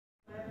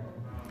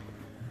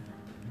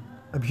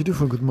A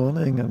beautiful good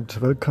morning and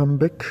welcome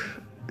back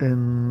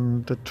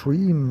in the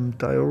Dream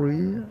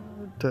Diary,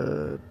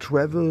 the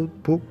travel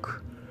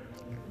book,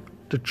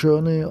 the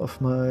journey of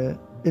my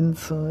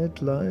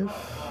inside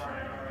life.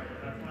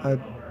 I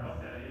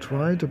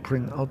try to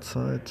bring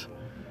outside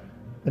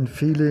in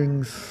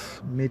feelings,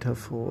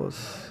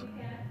 metaphors,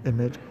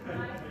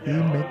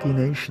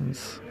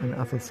 imaginations and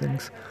other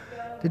things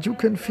that you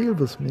can feel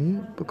with me,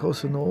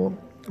 because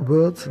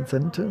words and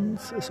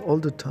sentence is all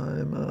the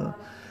time a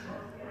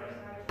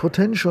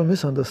potential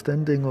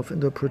misunderstanding of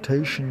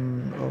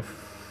interpretation of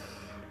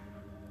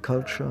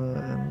culture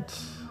and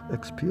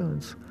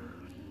experience.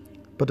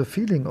 But the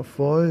feeling of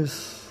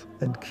voice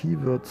and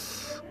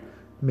keywords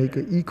make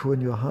an echo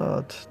in your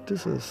heart.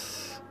 This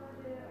is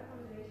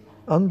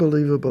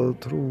unbelievable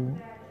true,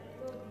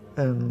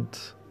 and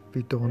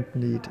we don't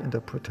need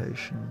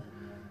interpretation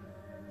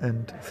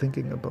and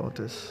thinking about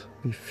this.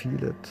 We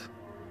feel it.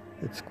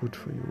 It's good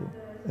for you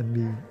and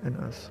me and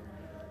us.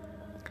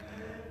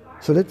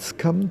 So let's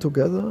come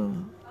together,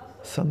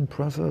 sun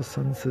brothers,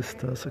 sun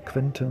sisters,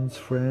 acquaintance,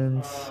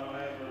 friends,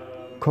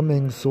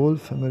 coming soul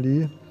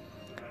family,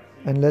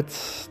 and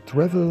let's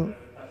travel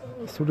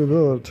through the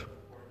world.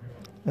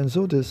 And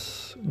so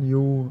this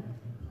new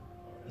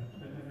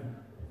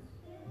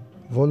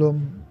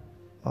volume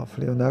of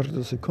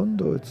Leonardo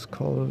Secondo, it's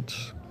called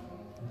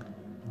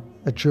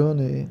A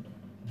Journey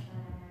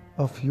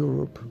of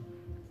Europe.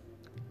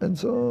 And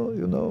so,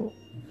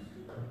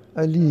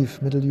 I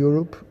leave Middle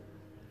Europe,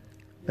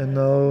 and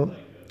now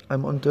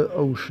I'm on the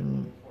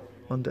ocean,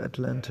 on the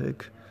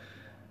Atlantic,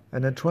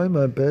 and I try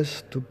my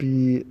best to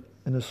be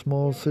in a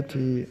small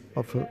city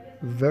of a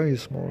very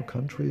small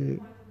country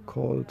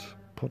called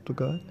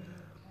Portugal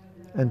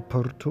and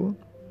Porto,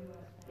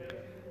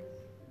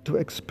 to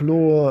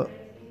explore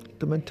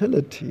the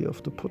mentality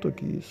of the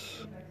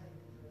Portuguese.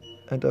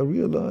 And I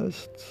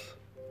realized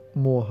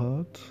more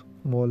heart,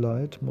 more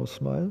light, more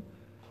smile,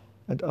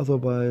 and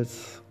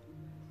otherwise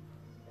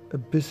a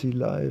busy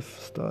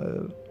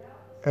lifestyle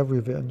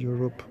everywhere in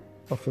Europe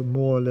of a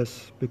more or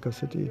less bigger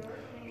city.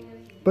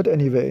 But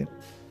anyway,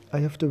 I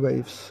have the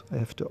waves, I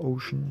have the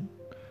ocean,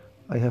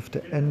 I have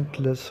the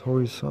endless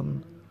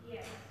horizon,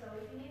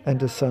 and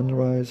the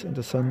sunrise and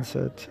the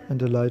sunset and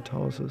the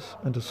lighthouses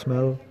and the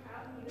smell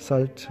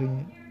salty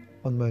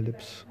on my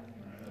lips.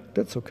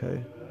 That's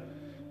okay.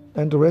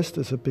 And the rest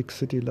is a big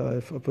city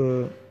life of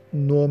a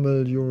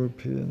normal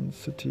European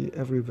city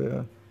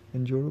everywhere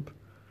in Europe.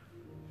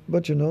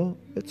 But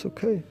it's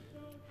okay.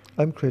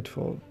 I'm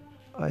grateful.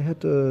 I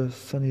had a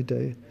sunny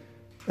day,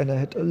 and I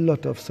had a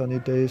lot of sunny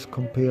days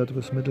compared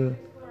with Middle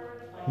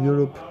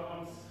Europe.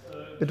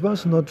 It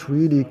was not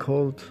really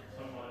cold,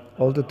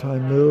 all the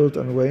time mild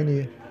and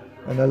rainy,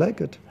 and I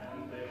like it.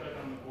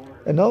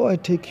 And now I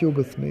take you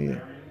with me.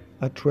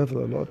 I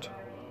travel a lot,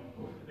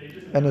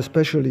 and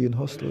especially in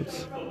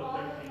hostels.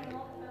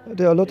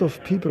 There are a lot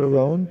of people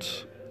around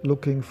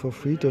looking for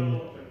freedom,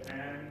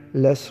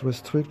 less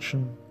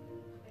restriction,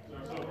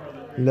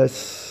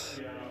 less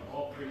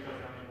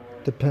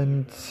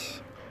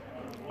depends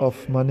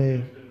of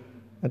money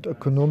and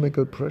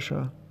economical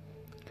pressure.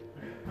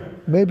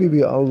 Maybe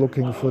we are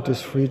looking for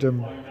this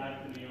freedom,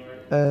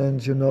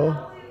 and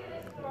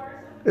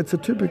it's a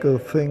typical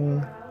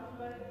thing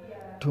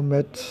to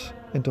meet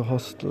in the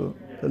hostel.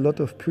 A lot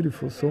of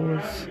beautiful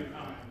souls,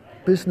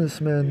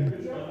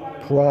 businessmen,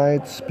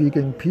 bright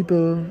speaking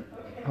people,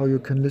 how you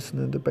can listen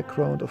in the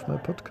background of my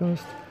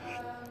podcast.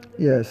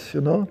 Yes,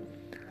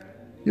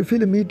 you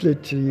feel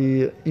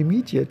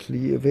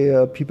immediately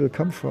where people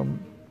come from.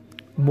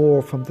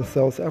 More from the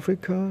South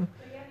Africa,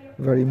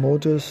 very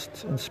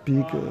modest and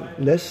speak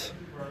less.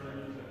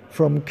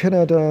 From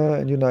Canada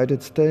and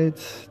United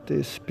States,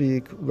 they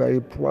speak very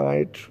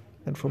bright,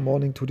 and from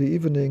morning to the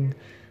evening,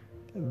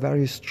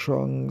 very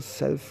strong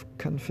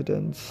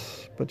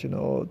self-confidence. But they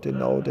know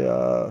they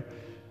are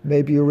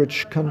maybe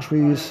rich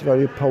countries,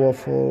 very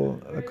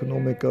powerful,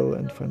 economical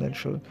and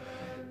financial.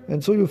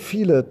 And so you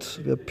feel it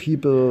where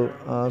people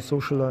are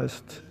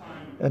socialized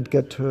and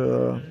get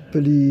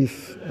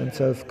belief and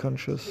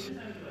self-conscious.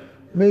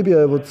 Maybe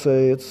I would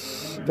say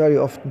it's very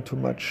often too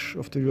much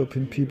of the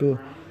European people.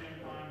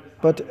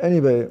 But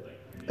anyway,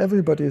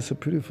 everybody is a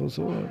beautiful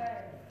soul.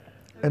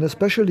 And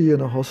especially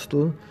in a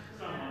hostel,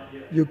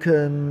 you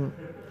can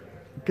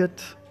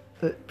get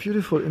a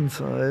beautiful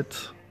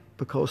insight,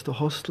 because the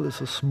hostel is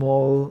a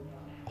small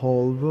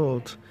whole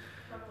world.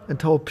 And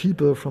how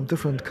people from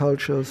different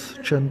cultures,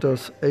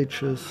 genders,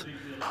 ages,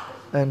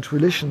 and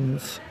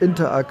religions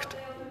interact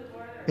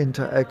in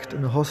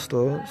a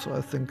hostel. So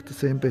I think the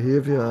same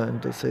behavior and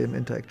the same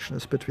interaction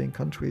is between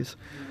countries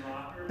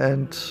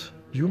and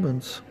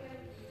humans.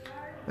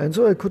 And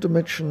so I could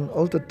imagine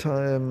all the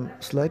time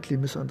slightly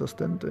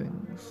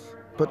misunderstandings.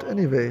 But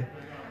anyway,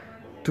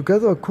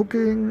 together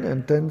cooking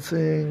and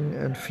dancing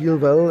and feel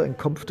well and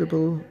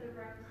comfortable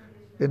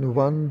in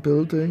one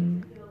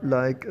building,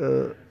 like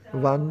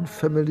one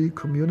family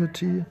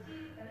community,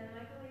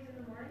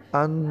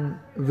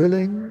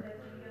 unwilling,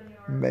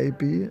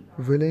 maybe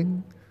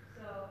willing,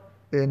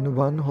 in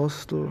one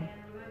hostel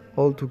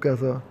all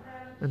together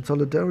and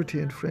solidarity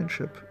and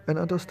friendship and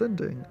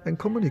understanding and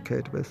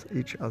communicate with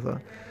each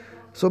other.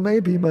 So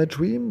maybe my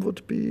dream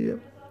would be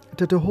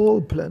that the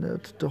whole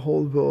planet, the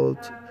whole world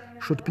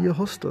should be a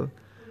hostel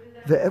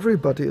where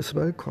everybody is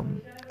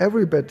welcome.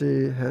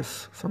 Everybody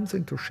has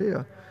something to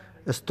share,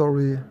 a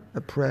story,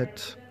 a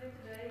bread,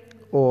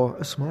 or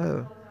a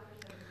smile.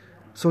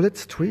 So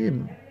let's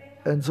dream.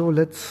 And so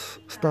let's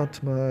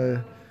start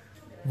my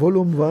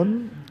volume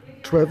 1,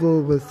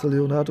 Travel with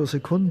Leonardo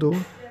Secundo,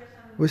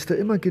 with the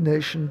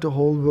imagination the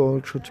whole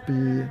world should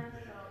be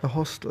a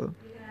hostel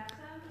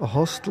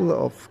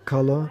of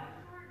color,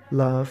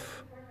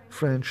 love,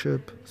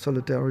 friendship,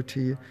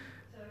 solidarity,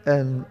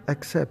 and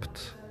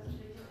accept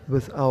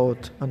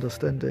without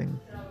understanding.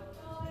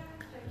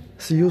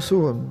 See you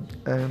soon,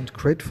 and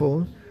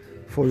grateful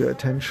for your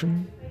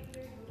attention,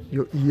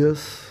 your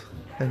ears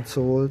and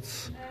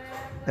souls.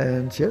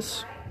 And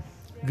yes,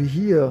 we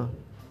hear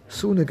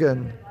soon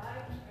again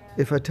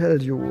if I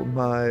tell you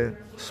my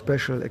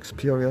special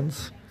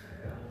experience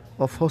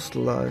of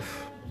hostel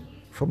life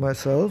for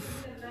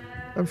myself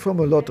and from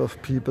a lot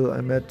of people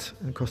I met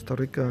in Costa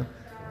Rica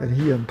and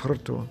here in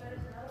Porto.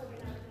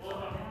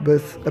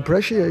 With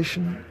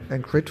appreciation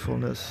and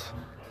gratefulness,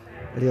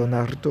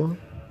 Leonardo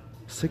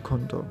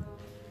Secundo.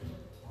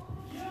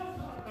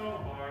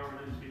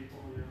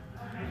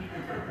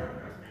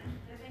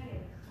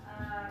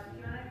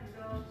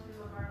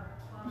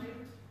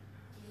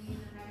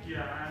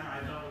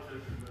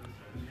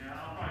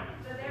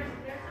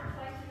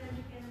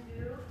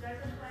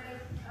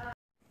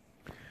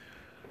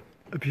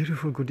 A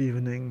beautiful good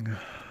evening.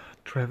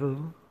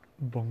 Travel,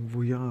 bon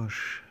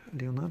voyage.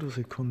 Leonardo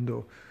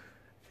Secundo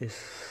is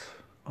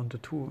on the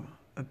tour,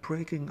 a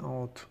breaking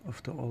out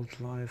of the old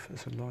life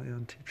as a lawyer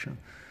and teacher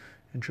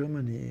in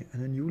Germany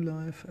and a new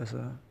life as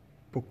a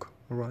book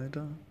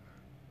writer,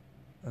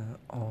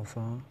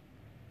 author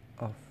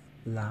of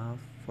love,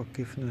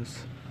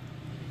 forgiveness,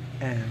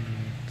 and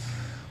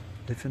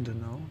live in the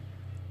now.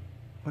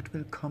 What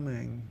will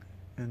coming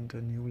in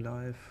the new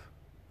life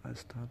I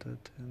started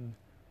in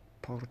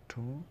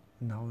Porto,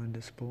 now in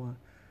Lisboa.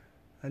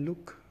 I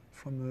look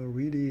from a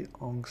really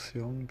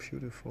ancien,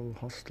 beautiful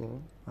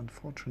hostel,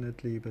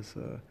 unfortunately with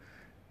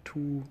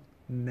too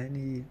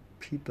many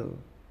people,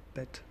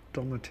 bed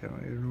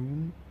dormitory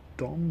room,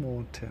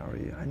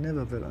 dormitory. I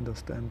never will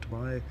understand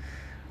why,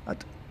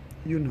 but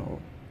you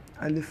know,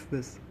 I live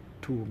with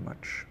too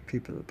much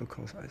people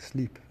because I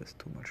sleep with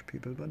too much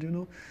people. But you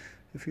know,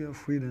 if you are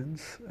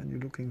freelance and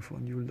you're looking for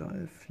a new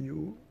life,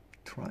 you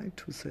try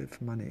to save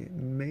money,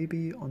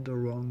 maybe on the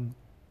wrong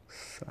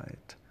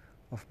side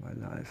of my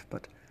life,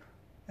 but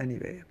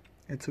anyway,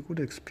 it's a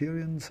good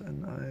experience,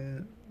 and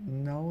I'm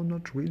now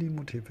not really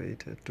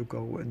motivated to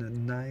go in a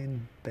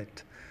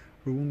 9-bed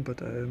room,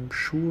 but I'm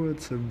sure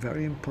it's a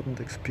very important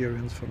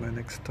experience for my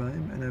next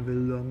time, and I will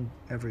learn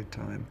every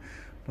time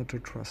not to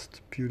trust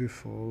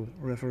beautiful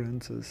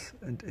references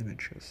and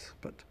images,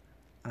 but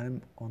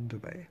I'm on the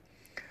way.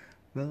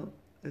 Well,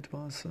 it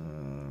was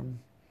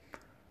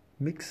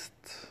mixed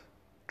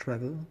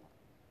travel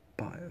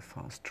by a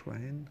fast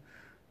train.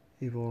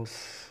 It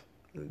was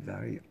a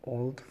very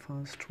old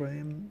fast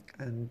train,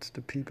 and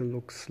the people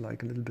looks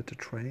like a little bit a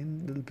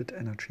train, a little bit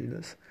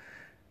energyless.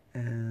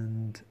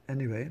 And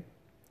anyway,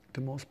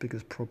 the most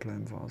biggest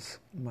problem was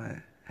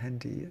my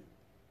handy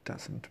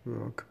doesn't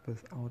work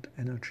without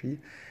energy,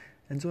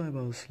 and so I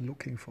was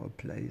looking for a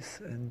place,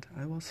 and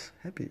I was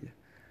happy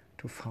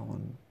to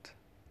find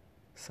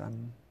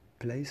some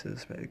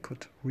places where I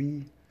could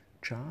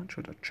recharge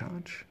or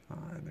charge,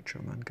 I'm a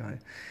German guy,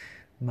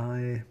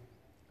 my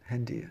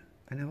handy.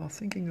 And I was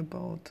thinking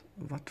about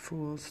what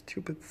for a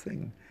stupid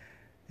thing.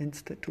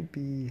 Instead to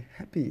be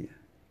happy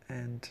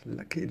and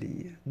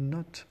luckily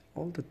not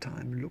all the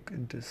time look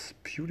in this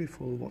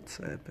beautiful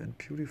WhatsApp and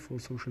beautiful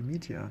social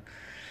media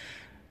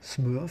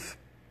smurf,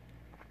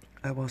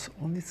 I was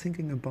only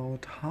thinking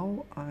about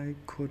how I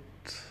could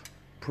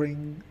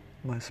bring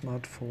my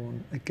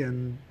smartphone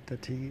again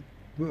that he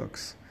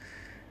works.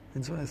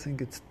 And so I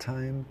think it's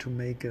time to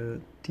make a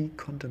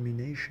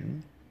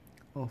decontamination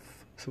of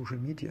social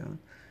media.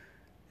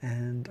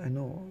 And I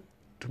know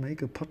to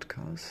make a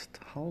podcast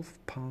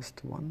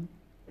 1:30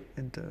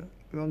 in the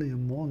early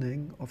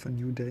morning of a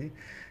new day,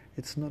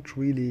 it's not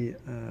really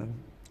a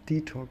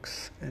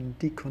detox and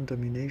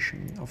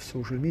decontamination of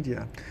social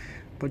media.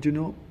 But you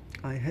know,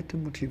 I had the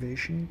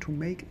motivation to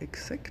make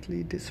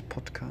exactly this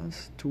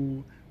podcast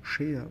to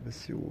share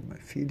with you my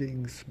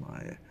feelings,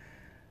 my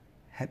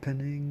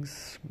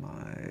happenings,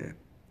 my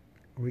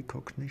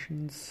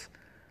recognitions,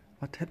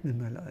 what happened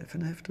in my life.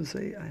 And I have to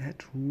say, I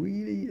had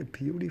really a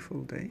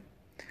beautiful day.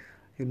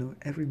 You know,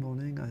 every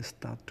morning I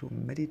start to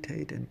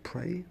meditate and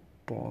pray.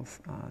 Both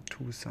are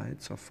two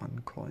sides of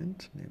one coin,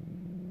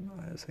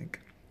 I think,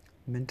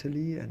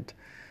 mentally and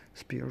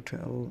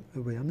spiritual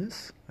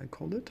awareness, I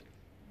call it.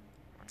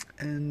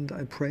 And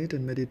I prayed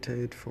and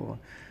meditate for,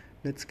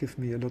 let's give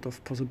me a lot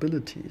of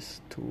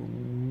possibilities to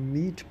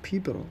meet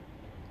people.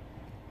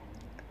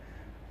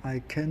 I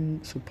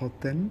can support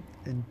them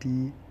and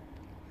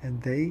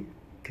they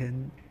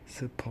can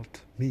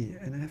support me.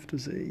 And I have to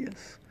say,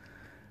 yes,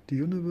 the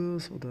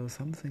universe or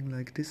something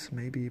like this,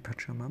 maybe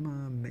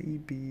Pachamama,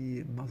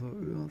 maybe Mother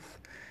Earth,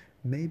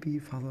 maybe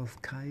Father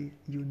Sky,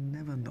 you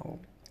never know.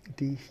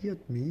 They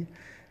heard me,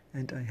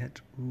 and I had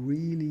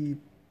really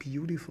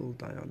beautiful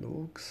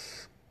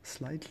dialogues,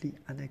 slightly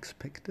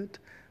unexpected,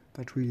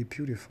 but really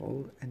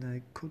beautiful, and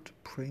I could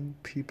bring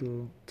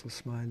people to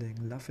smiling,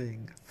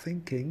 laughing,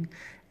 thinking,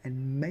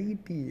 and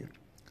maybe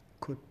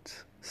could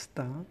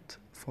start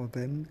for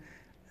them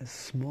a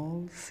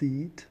small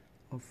seed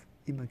of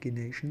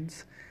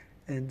imaginations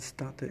and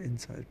start the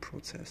inside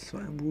process. So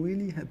I'm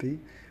really happy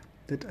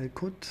that I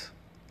could,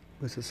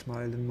 with a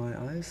smile in my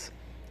eyes,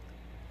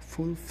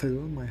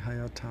 fulfill my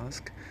higher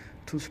task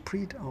to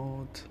spread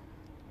out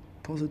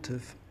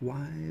positive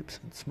vibes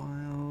and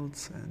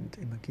smiles and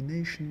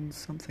imaginations,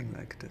 something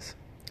like this.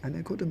 And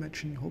I could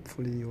imagine,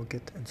 hopefully you'll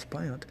get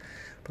inspired,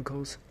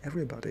 because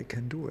everybody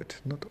can do it.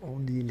 Not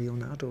only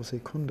Leonardo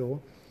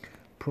Secundo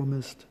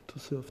promised to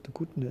serve the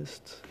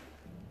goodness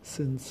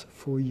since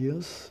 4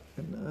 years,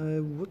 and I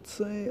would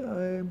say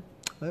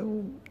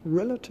I'm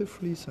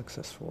relatively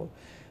successful.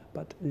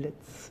 But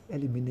let's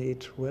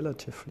eliminate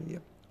relatively.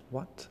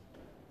 What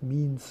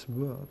means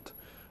word?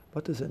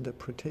 What is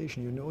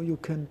interpretation? You know, you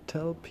can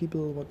tell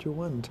people what you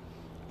want.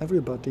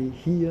 Everybody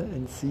hear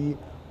and see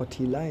what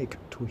he like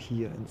to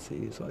hear and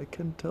see. So I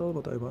can tell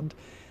what I want.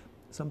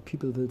 Some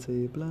people will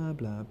say blah,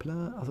 blah,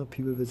 blah. Other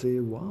people will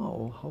say,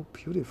 wow, how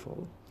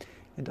beautiful.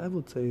 And I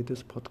would say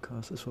this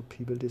podcast is for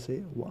people to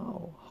say,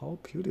 wow, how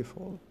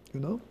beautiful. You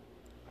know,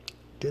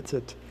 that's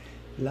it.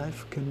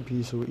 Life can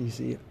be so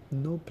easy.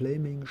 No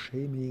blaming,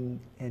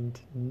 shaming, and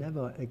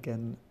never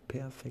again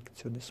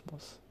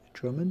perfectionismus. In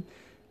German,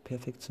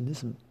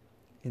 perfectionism.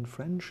 In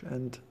French,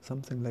 and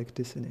something like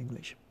this in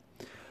English.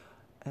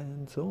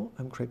 And so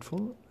I'm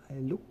grateful. I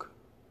look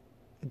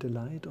in the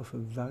light of a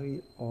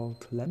very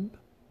old lamp,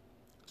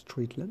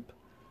 street lamp,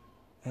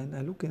 and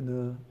I look in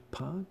a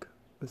park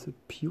with a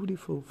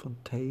beautiful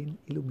fountain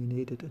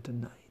illuminated at the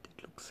night.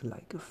 It looks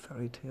like a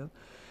fairy tale,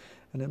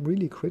 and I'm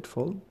really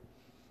grateful.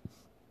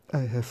 I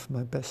have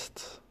my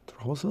best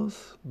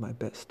trousers, my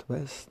best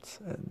vests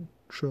and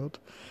shirt,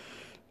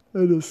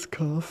 and a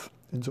scarf,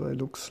 and so I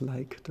looks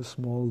like the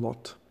small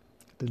lot.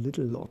 The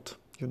little lot,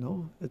 you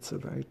know, it's a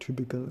very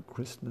typical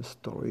Christmas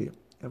story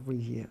every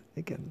year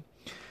again.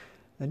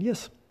 And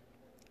yes,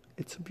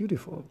 it's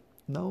beautiful.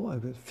 Now I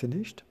will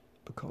finish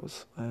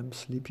because I am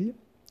sleepy,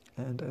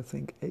 and I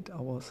think 8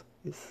 hours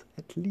is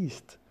at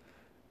least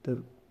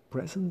the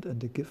present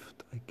and the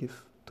gift I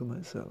give to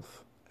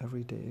myself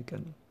every day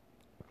again.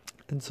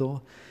 And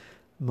so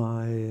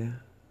my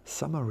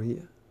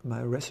summary,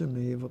 my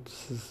resume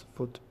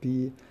would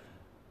be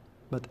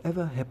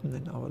whatever happened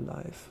in our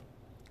life.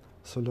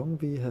 So long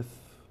we have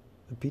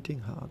a beating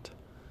heart,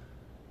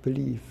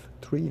 belief,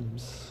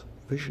 dreams,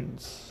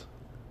 visions,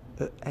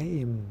 an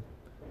aim,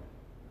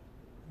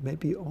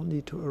 maybe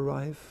only to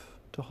arrive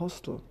to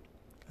hostel.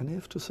 And I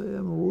have to say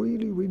I'm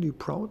really, really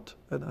proud,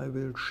 and I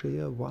will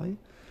share why.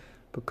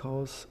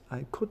 Because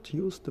I could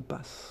use the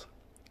bus.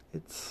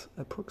 It's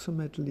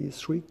approximately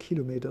 3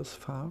 kilometers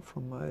far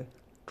from my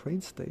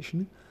train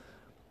station,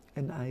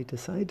 and I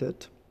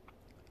decided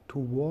to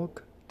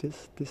walk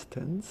this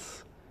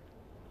distance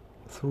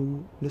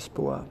through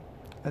Lisboa.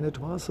 And it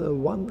was a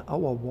 1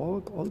 hour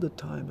walk all the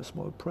time, a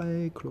small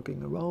break,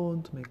 looking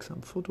around, make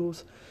some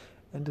photos,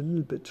 and a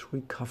little bit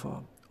recover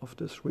of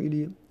this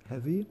really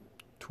heavy,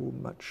 too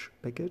much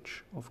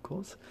baggage, of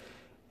course,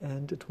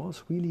 and it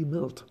was really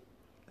mild.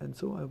 And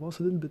so I was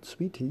a little bit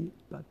sweaty,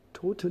 but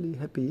totally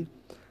happy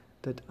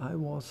that I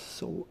was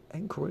so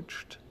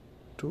encouraged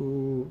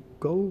to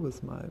go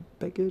with my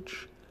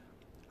baggage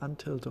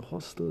until the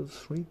hostel,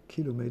 3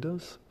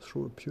 kilometers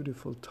through a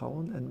beautiful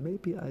town, and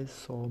maybe I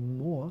saw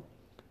more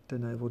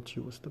than I would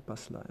use the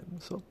bus line.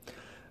 So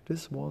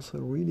this was a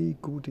really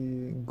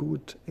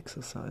good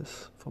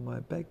exercise for my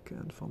back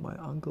and for my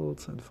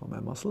ankles and for my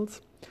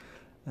muscles.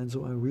 And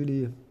so I'm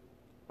really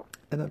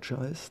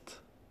energized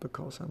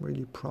because I'm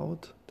really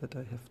proud that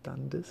I have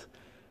done this.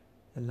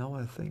 And now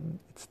I think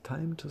it's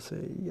time to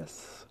say,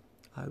 yes,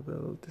 I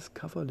will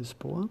discover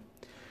Lisboa.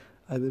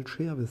 I will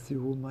share with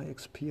you my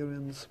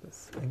experience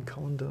with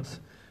encounters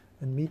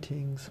and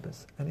meetings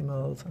with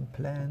animals and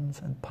plants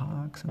and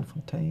parks and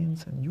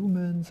fountains and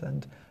humans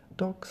and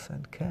dogs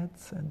and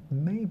cats and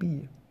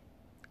maybe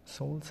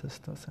soul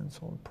sisters and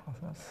soul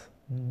brothers.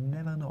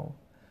 Never know.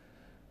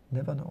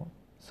 Never know.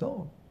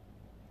 So,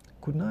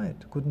 good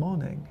night, good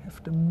morning.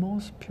 Have the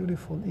most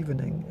beautiful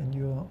evening in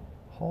your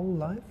whole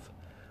life,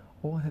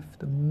 or have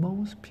the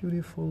most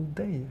beautiful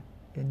day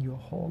in your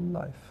whole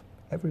life.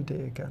 Every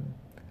day again.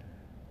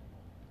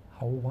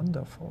 How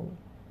wonderful.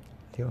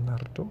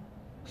 Leonardo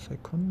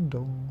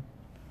Secundo.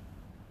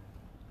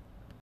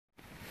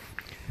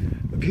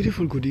 A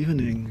beautiful good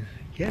evening.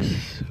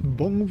 Yes,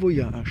 bon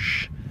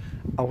voyage.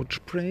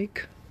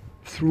 Outbreak,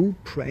 through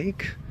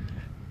break,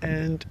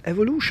 and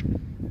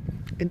evolution.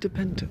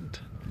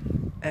 Independent.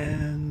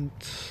 And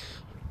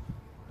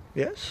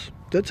yes,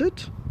 that's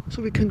it.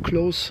 So we can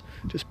close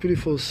this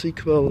beautiful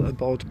sequel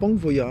about Bon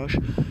Voyage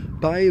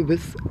by,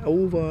 with,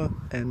 over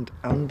and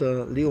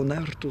under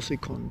Leonardo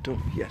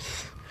Secondo.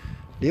 Yes,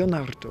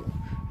 Leonardo.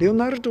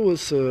 Leonardo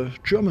is a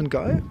German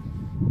guy,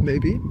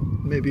 maybe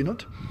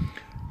not.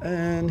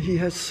 And he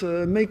has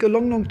made a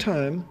long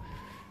time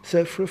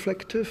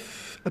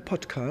self-reflective a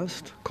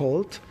podcast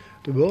called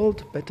The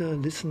World Better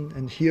Listen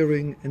and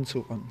Hearing and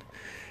so on.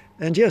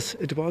 And yes,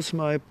 it was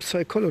my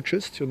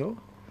psychologist,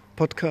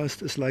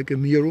 Podcast is like a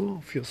mirror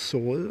of your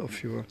soul,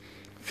 of your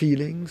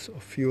feelings,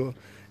 of your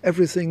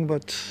everything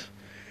what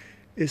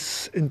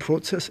is in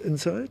process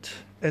inside.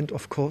 And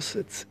of course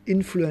it's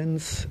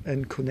influence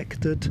and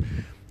connected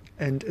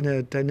and in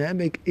a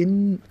dynamic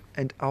in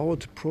and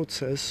out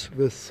process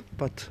with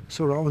what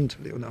surround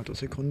Leonardo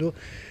Secondo.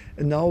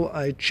 And now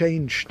I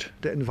changed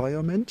the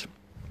environment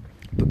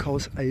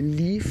because I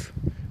leave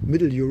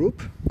Middle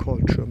Europe,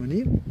 called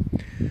Germany.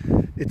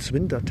 It's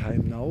winter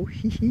time now,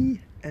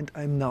 and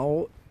I'm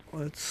now,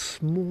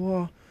 it's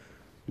more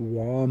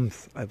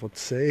warmth, I would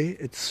say.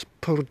 It's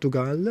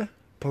Portugal,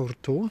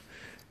 Porto,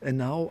 and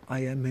now I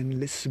am in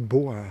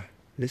Lisbon.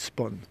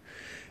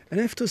 And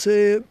I have to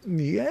say,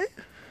 yeah,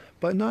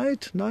 by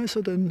night,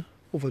 nicer than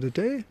over the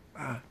day.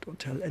 Don't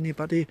tell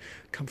anybody,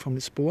 come from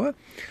Lisboa.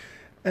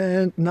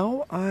 And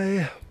now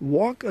I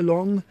walk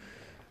along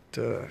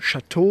the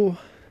chateau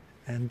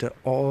and the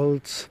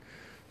old,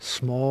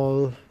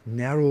 small,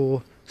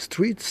 narrow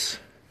streets.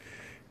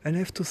 And I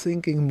have to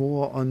thinking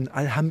more on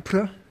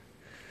Alhambra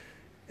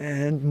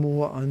and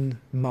more on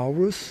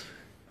Maurus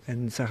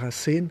and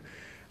Saracen,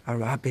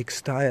 Arabic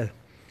style.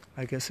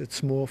 I guess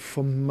it's more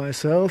for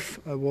myself.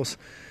 I was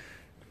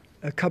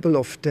a couple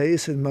of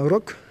days in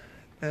Morocco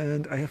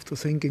and I have to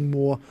thinking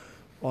more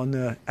on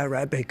an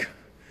Arabic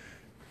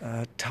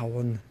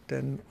town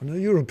than on a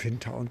European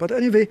town. But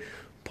anyway,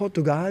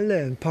 Portugal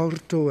and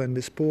Porto and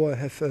Lisboa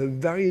have a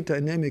very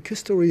dynamic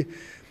history,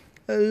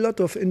 a lot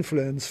of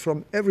influence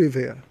from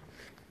everywhere.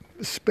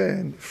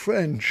 Spain,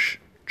 French,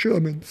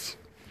 Germans,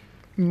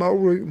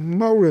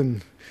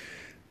 Mauran,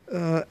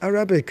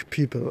 Arabic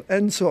people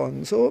and so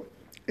on. So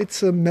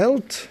it's a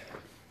melt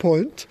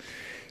point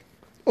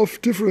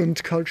of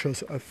different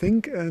cultures, I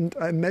think, and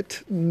I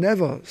met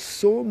never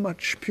so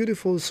much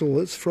beautiful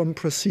souls from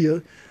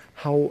Brazil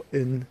how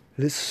in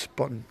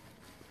Lisbon.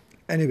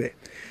 Anyway,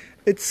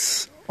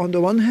 it's on the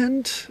one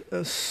hand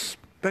a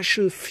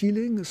special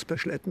feeling, a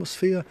special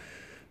atmosphere,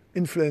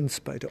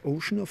 influenced by the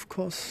ocean, of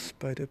course,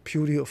 by the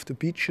beauty of the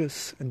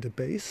beaches and the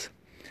bays.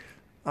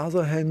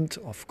 Other hand,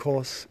 of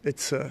course,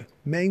 it's a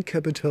main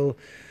capital,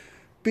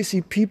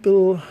 busy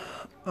people,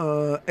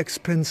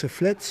 expensive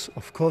flats,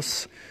 of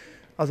course.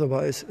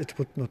 Otherwise, it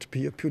would not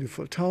be a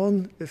beautiful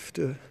town if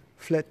the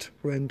flat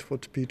rent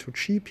would be too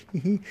cheap.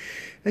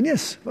 And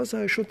yes, what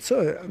I should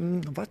say,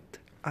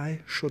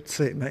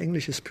 my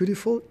English is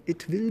beautiful.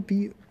 It will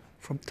be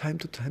from time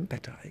to time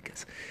better, I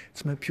guess.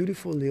 It's my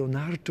beautiful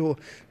Leonardo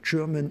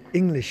German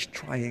English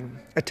trying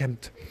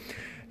attempt.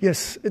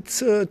 Yes,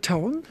 it's a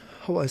town,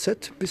 how I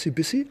said,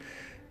 busy.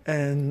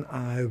 And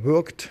I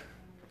worked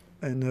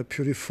in a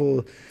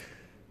beautiful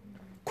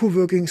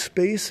co-working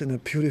space in a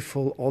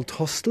beautiful old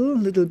hostel,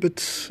 a little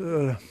bit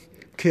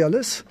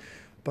careless,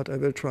 but I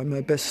will try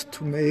my best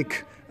to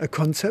make a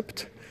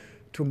concept,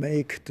 to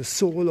make the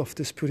soul of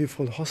this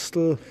beautiful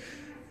hostel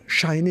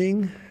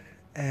shining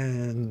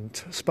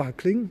and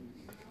sparkling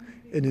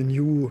in a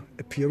new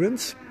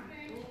appearance.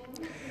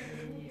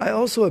 I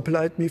also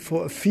applied me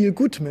for a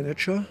feel-good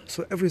manager,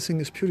 so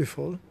everything is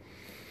beautiful.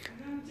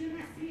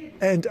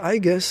 And I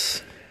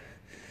guess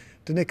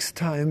the next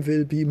time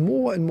will be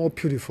more and more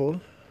beautiful.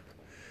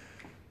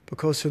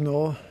 Because,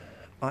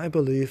 I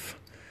believe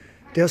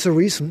there's a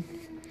reason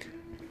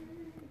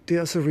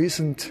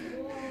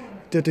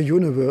that the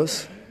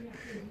universe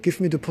gives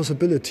me the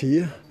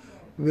possibility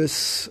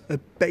with a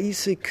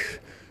basic,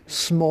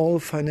 small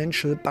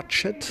financial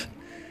budget,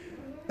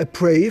 a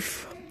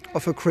brave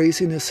of a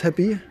craziness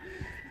happy,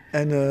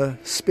 and a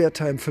spare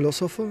time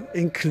philosopher,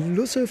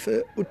 inclusive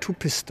a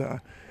utopista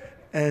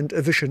and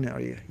a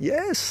visionary.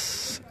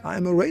 Yes,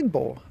 I'm a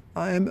rainbow.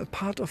 I am a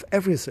part of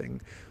everything.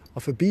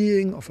 Of a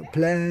being, of a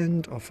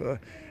plant, of an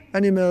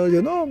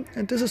animal,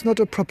 and this is not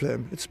a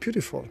problem. It's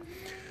beautiful.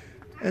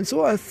 And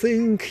so I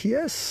think,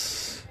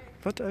 yes,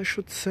 what I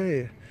should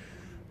say,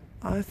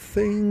 I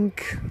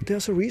think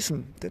there's a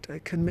reason that I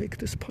can make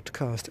this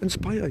podcast,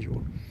 inspire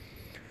you.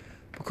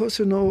 Because,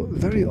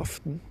 very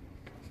often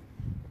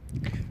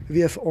we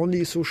have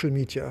only social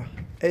media,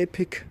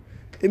 epic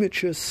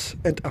images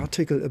and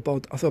articles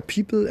about other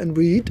people, and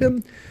we read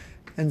them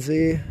and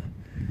say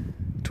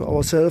to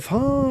ourselves,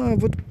 it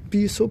would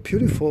be so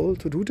beautiful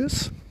to do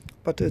this,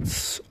 but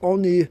it's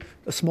only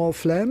a small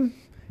flame.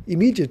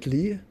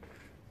 Immediately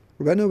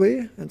run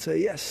away and say,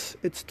 yes,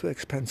 it's too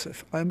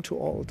expensive, I'm too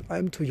old,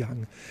 I'm too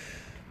young.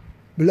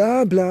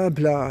 Blah, blah,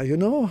 blah.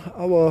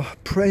 Our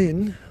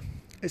brain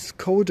is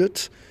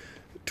coded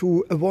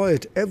to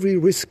avoid every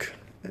risk.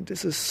 And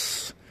this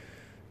is,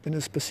 in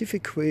a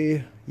specific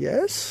way,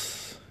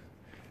 yes,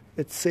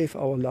 it saves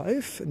our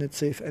life and it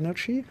saves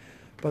energy.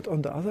 But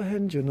on the other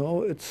hand,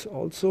 it's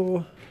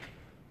also,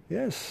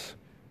 yes,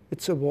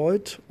 It's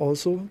avoid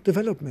also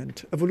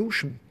development,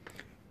 evolution,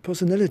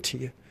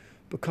 personality,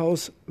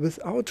 because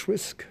without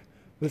risk,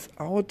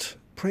 without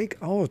break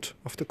out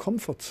of the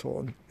comfort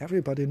zone,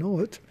 everybody know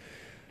it,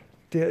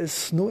 there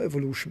is no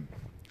evolution.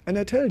 And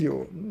I tell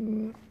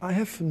you, I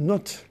have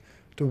not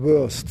the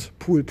worst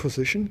pool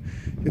position.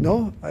 You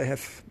know, I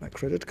have my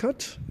credit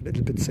card, a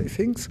little bit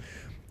savings.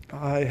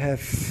 I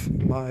have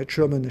my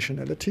German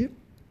nationality.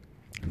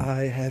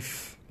 I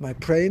have my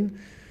brain,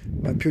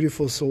 my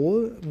beautiful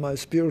soul, my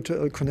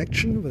spiritual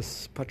connection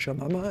with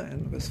Pachamama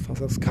and with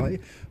Father Sky,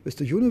 with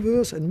the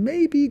universe, and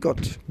maybe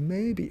God,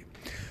 maybe.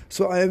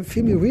 So I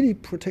feel me really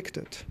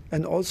protected.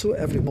 And also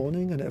every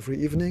morning and every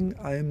evening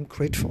I am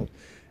grateful.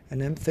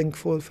 And I'm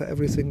thankful for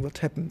everything that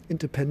happened,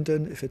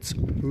 independent if it's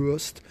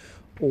worst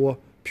or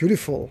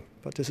beautiful.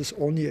 But this is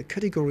only a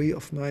category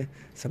of my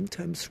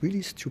sometimes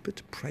really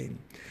stupid brain.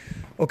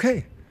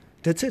 Okay,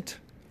 that's it.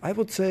 I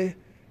would say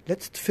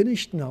let's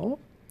finish now,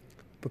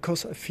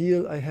 because I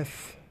feel I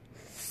have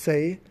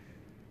said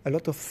a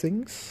lot of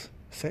things,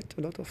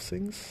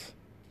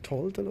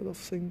 told a lot of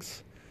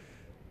things,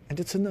 and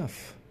it's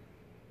enough.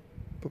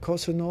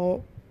 Because, you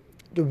know,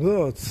 the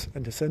words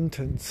and the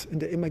sentence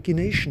and the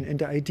imagination and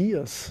the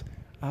ideas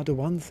are the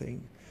one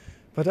thing.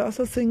 But the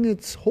other thing,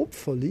 it's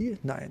hopefully,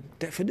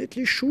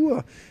 definitely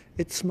sure,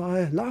 it's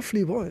my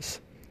lovely voice.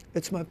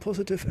 It's my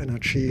positive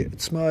energy.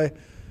 It's my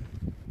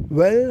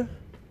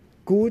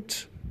good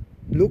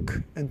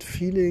look and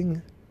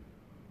feeling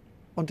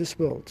on this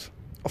world,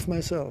 of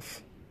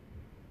myself,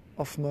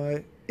 of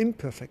my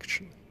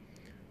imperfection.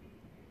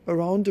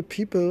 Around the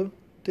people,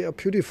 they are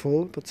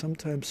beautiful, but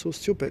sometimes so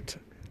stupid.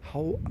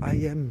 How I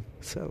am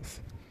self.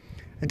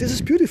 And this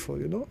is beautiful,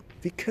 you know.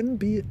 We can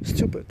be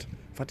stupid.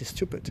 What is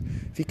stupid?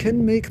 We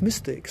can make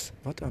mistakes.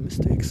 What are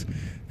mistakes?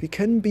 We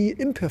can be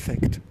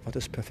imperfect. What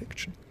is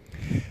perfection?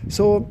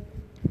 So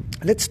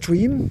let's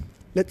dream,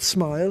 let's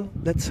smile,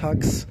 let's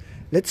hug,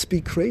 let's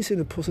be crazy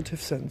in a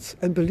positive sense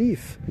and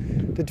believe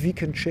that we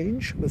can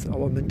change with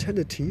our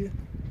mentality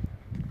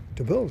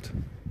the world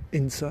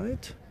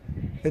inside.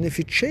 And if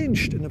we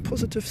changed in a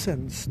positive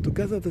sense,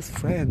 together with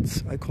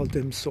friends, I call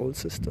them soul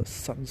sisters,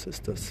 sun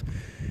sisters,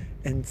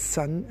 and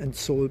sun and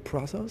soul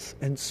brothers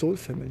and soul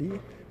family,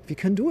 we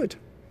can do it.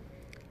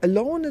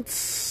 Alone,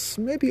 it's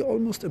maybe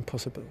almost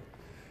impossible.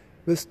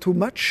 With too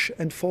much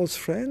and false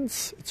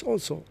friends, it's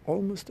also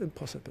almost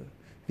impossible.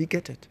 We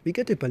get it. We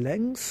get a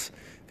balance,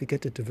 we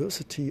get a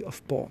diversity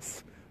of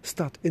both.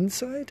 Start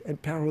inside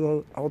and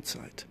parallel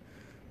outside.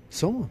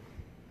 So,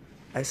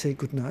 I say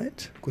good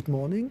night, good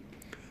morning,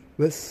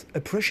 with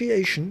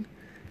appreciation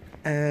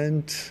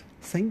and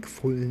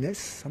thankfulness,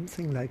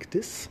 something like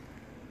this.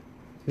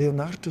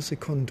 Leonardo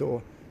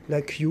Secondo,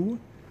 like you,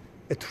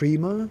 a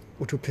dreamer,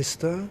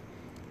 utopista,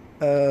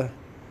 a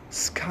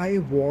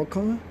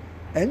skywalker,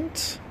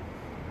 and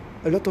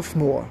a lot of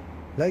more,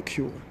 like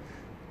you,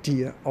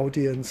 dear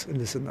audience and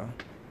listener.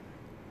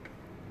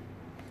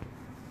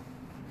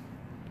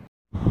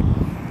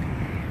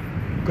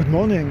 Good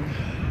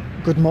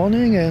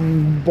morning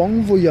and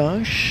bon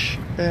voyage,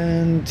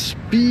 and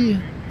be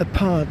a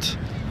part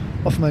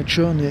of my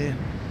journey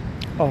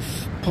of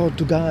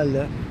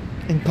Portugal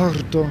in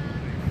Porto,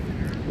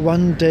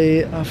 one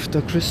day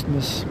after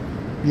Christmas.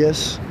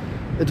 Yes,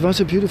 it was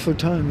a beautiful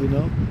time, you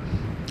know.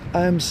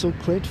 I am so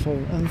grateful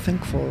and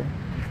thankful.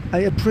 I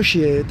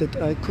appreciate that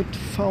I could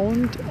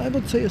found, I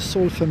would say, a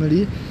soul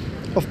family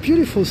of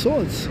beautiful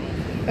souls.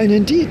 And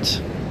indeed,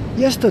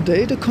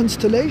 yesterday the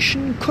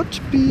constellation could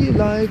be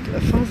like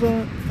a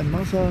father, a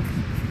mother,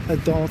 a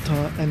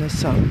daughter and a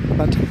son.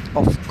 But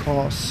of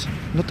course,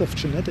 not of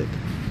genetic,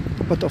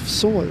 but of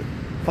soul,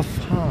 of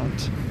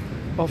heart,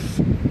 of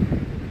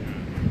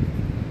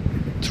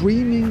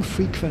dreaming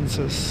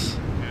frequencies.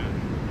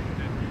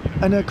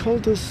 And I call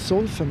this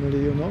soul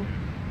family, you know.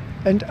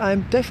 And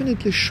I'm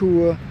definitely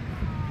sure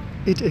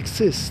it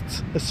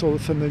exists, a soul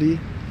family,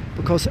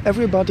 because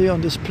everybody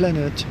on this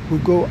planet who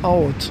go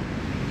out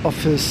of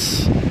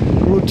his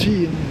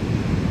routine,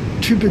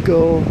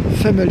 typical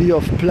family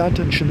of blood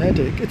and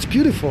genetic, it's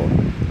beautiful.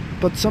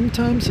 But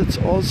sometimes it's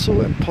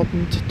also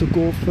important to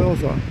go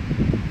further,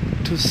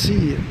 to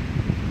see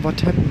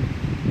what happened,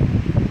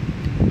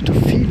 to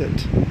feel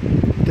it,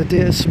 that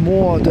there is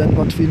more than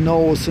what we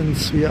know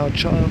since we are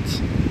child.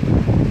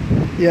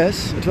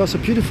 Yes, it was a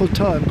beautiful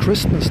time,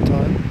 Christmas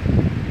time.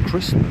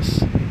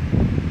 Christmas.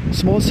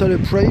 Small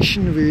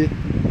celebration we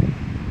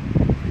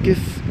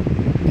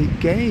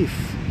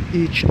gave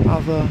each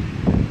other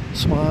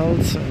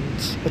smiles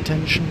and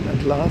attention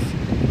and love,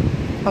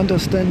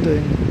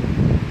 understanding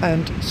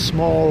and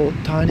small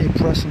tiny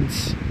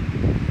presents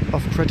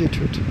of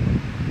gratitude.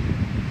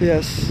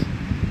 Yes,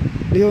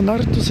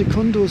 Leonardo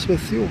Secondo is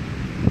with you.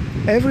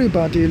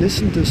 Everybody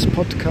listen to this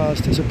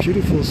podcast is a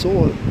beautiful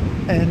soul,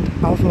 and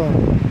other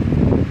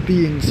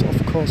beings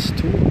of course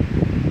too.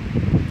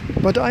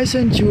 But I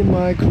send you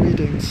my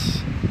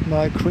greetings,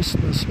 my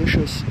Christmas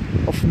wishes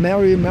of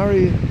merry,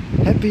 merry,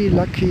 happy,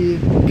 lucky,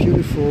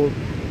 beautiful,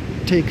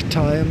 take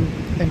time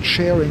and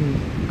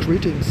sharing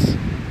greetings.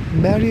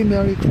 Merry,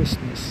 Merry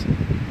Christmas.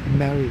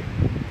 Merry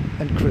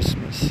and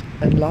Christmas,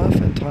 and love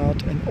and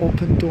heart and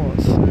open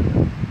doors.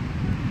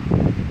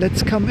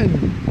 Let's come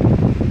in,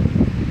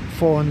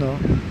 foreigner,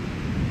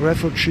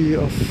 refugee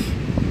of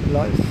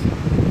life.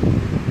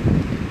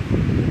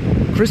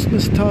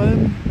 Christmas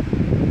time,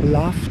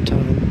 love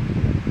time.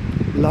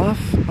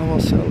 Love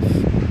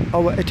ourselves,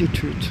 our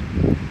attitude.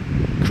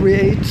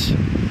 Create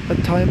a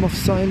time of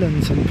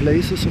silence and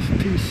places of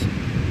peace.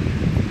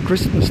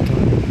 Christmas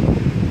time.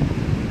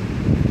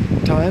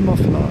 Time of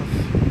love.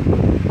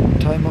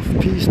 Time of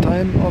peace.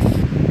 Time of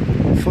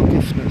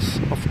forgiveness,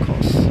 of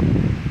course.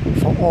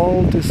 For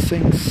all these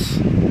things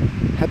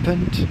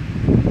happened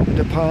in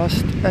the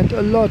past, and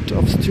a lot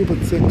of stupid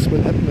things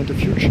will happen in the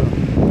future.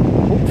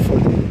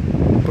 Hopefully.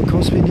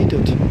 Because we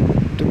needed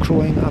the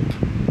growing up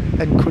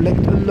and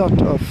collect a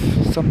lot of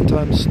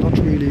sometimes not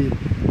really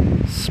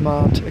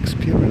smart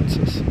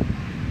experiences.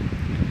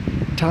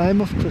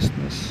 Time of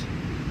Christmas.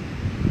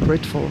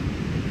 Grateful,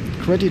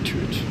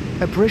 gratitude,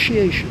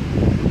 appreciation.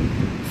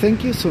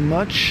 Thank you so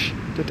much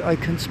that I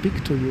can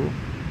speak to you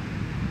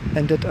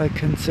and that I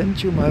can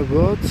send you my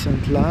words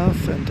and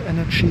love and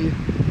energy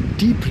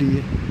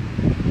deeply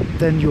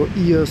than your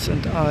ears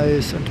and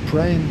eyes and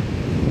brain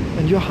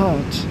and your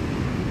heart,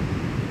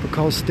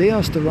 because they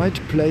are the right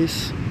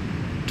place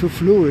to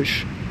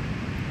flourish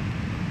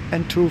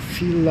and to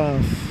feel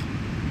love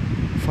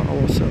for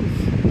ourselves.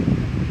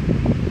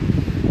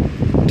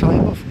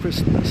 Time of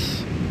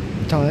Christmas,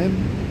 time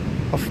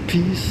of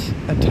peace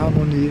and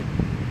harmony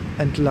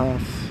and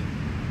love,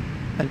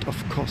 and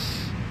of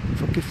course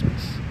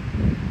forgiveness.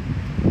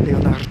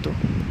 Leonardo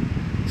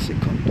II.